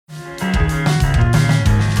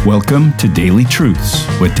Welcome to Daily Truths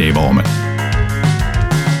with Dave Allman.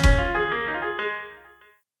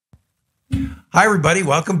 Hi, everybody.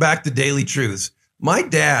 Welcome back to Daily Truths. My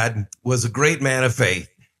dad was a great man of faith,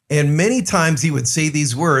 and many times he would say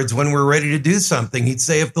these words when we're ready to do something. He'd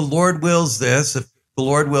say, if the Lord wills this, if the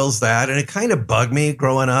Lord wills that, and it kind of bugged me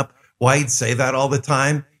growing up why he'd say that all the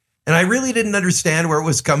time, and I really didn't understand where it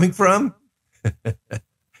was coming from.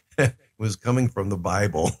 It was coming from the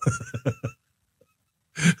Bible.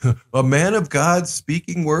 A man of God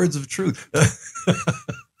speaking words of truth.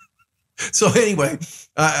 So anyway,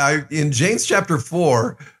 in James chapter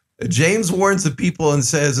 4, James warns the people and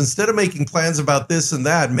says, instead of making plans about this and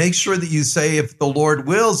that, make sure that you say, if the Lord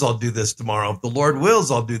wills, I'll do this tomorrow. If the Lord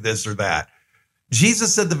wills, I'll do this or that.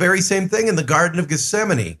 Jesus said the very same thing in the Garden of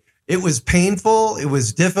Gethsemane. It was painful. It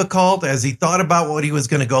was difficult as he thought about what he was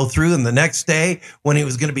going to go through. And the next day, when he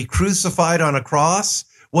was going to be crucified on a cross,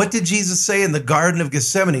 what did Jesus say in the Garden of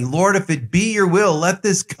Gethsemane? Lord, if it be your will, let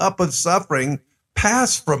this cup of suffering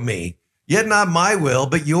pass from me. Yet not my will,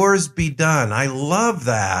 but yours be done. I love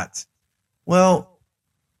that. Well,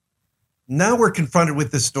 now we're confronted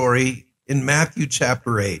with this story in Matthew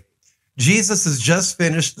chapter 8. Jesus has just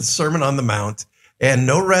finished the Sermon on the Mount, and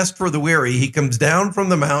no rest for the weary. He comes down from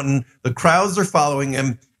the mountain. The crowds are following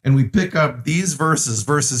him. And we pick up these verses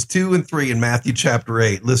 2 and 3 in Matthew chapter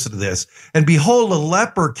 8. Listen to this. And behold, a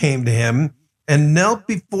leper came to him and knelt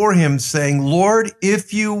before him, saying, Lord,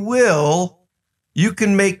 if you will, you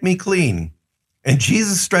can make me clean. And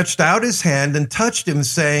Jesus stretched out his hand and touched him,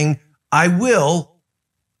 saying, I will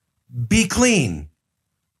be clean.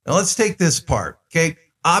 Now let's take this part, okay?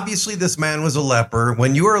 Obviously, this man was a leper.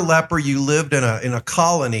 When you were a leper, you lived in a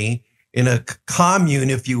colony, in a commune,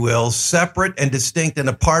 if you will, separate and distinct and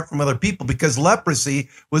apart from other people, because leprosy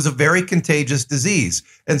was a very contagious disease.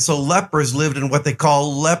 And so lepers lived in what they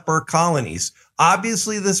call leper colonies.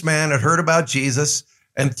 Obviously, this man had heard about Jesus,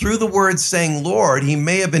 and through the words saying, Lord, he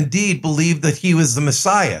may have indeed believed that he was the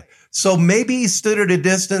Messiah. So maybe he stood at a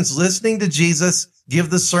distance listening to Jesus give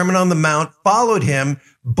the Sermon on the Mount, followed him,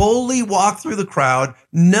 boldly walked through the crowd,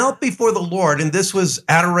 knelt before the Lord. And this was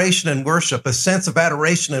adoration and worship, a sense of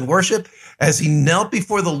adoration and worship as he knelt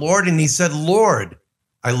before the Lord. And he said, Lord,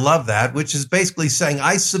 I love that, which is basically saying,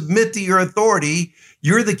 I submit to your authority.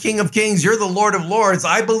 You're the King of Kings. You're the Lord of Lords.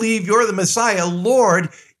 I believe you're the Messiah. Lord,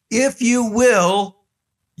 if you will,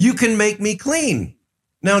 you can make me clean.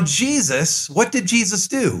 Now, Jesus, what did Jesus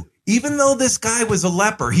do? Even though this guy was a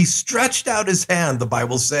leper, he stretched out his hand, the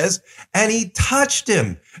Bible says, and he touched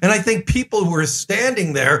him. And I think people who were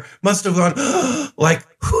standing there must have gone, like,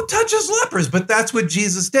 who touches lepers? But that's what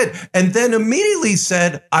Jesus did. And then immediately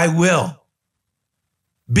said, I will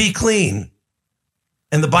be clean.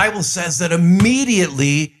 And the Bible says that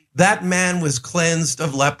immediately that man was cleansed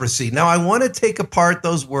of leprosy. Now, I want to take apart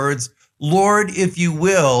those words, Lord, if you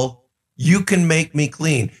will, you can make me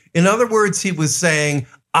clean. In other words, he was saying,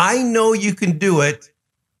 I know you can do it,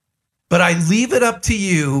 but I leave it up to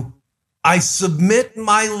you. I submit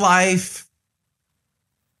my life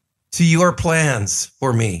to your plans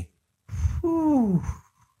for me. Whew.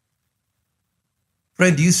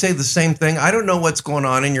 Friend, do you say the same thing? I don't know what's going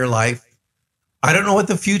on in your life. I don't know what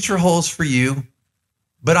the future holds for you,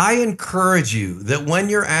 but I encourage you that when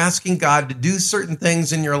you're asking God to do certain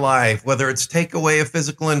things in your life, whether it's take away a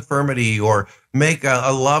physical infirmity or make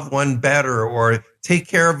a loved one better or take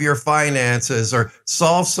care of your finances or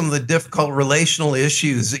solve some of the difficult relational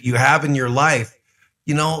issues that you have in your life,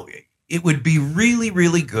 you know, it would be really,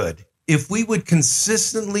 really good if we would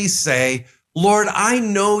consistently say, Lord, I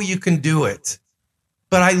know you can do it,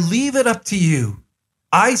 but I leave it up to you.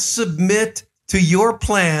 I submit to your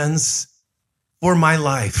plans for my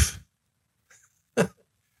life.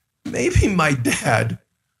 Maybe my dad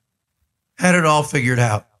had it all figured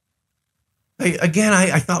out.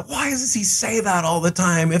 I thought, why does he say that all the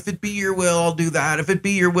time? If it be your will, I'll do that. If it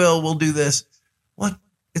be your will, we'll do this. Well,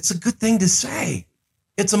 it's a good thing to say.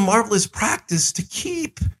 It's a marvelous practice to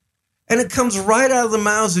keep. And it comes right out of the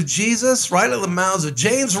mouths of Jesus, right out of the mouths of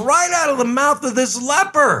James, right out of the mouth of this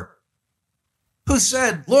leper who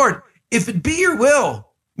said, Lord, if it be your will,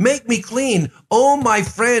 make me clean. Oh, my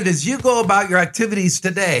friend, as you go about your activities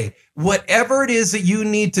today, whatever it is that you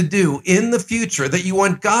need to do in the future that you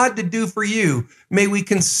want God to do for you, may we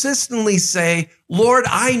consistently say, Lord,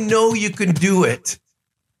 I know you can do it,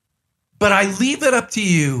 but I leave it up to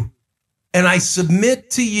you and I submit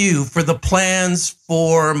to you for the plans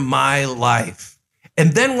for my life.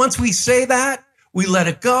 And then once we say that, we let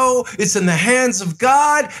it go. It's in the hands of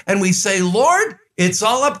God. And we say, Lord, it's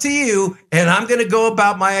all up to you. And I'm going to go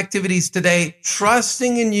about my activities today,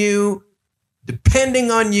 trusting in you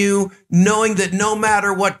depending on you, knowing that no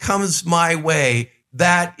matter what comes my way,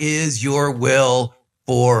 that is your will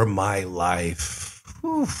for my life.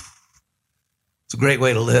 Whew. It's a great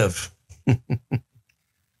way to live.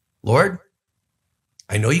 Lord,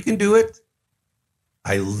 I know you can do it.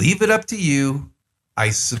 I leave it up to you. I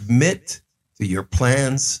submit to your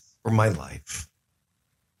plans for my life.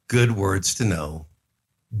 Good words to know,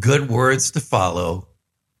 good words to follow,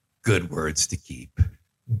 good words to keep.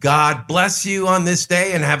 God bless you on this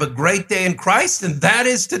day and have a great day in Christ. And that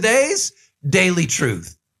is today's Daily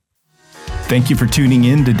Truth. Thank you for tuning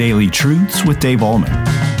in to Daily Truths with Dave Ahlman.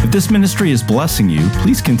 If this ministry is blessing you,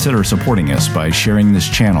 please consider supporting us by sharing this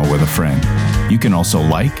channel with a friend. You can also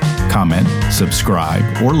like, comment,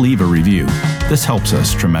 subscribe, or leave a review. This helps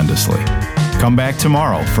us tremendously. Come back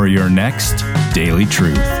tomorrow for your next Daily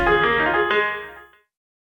Truth.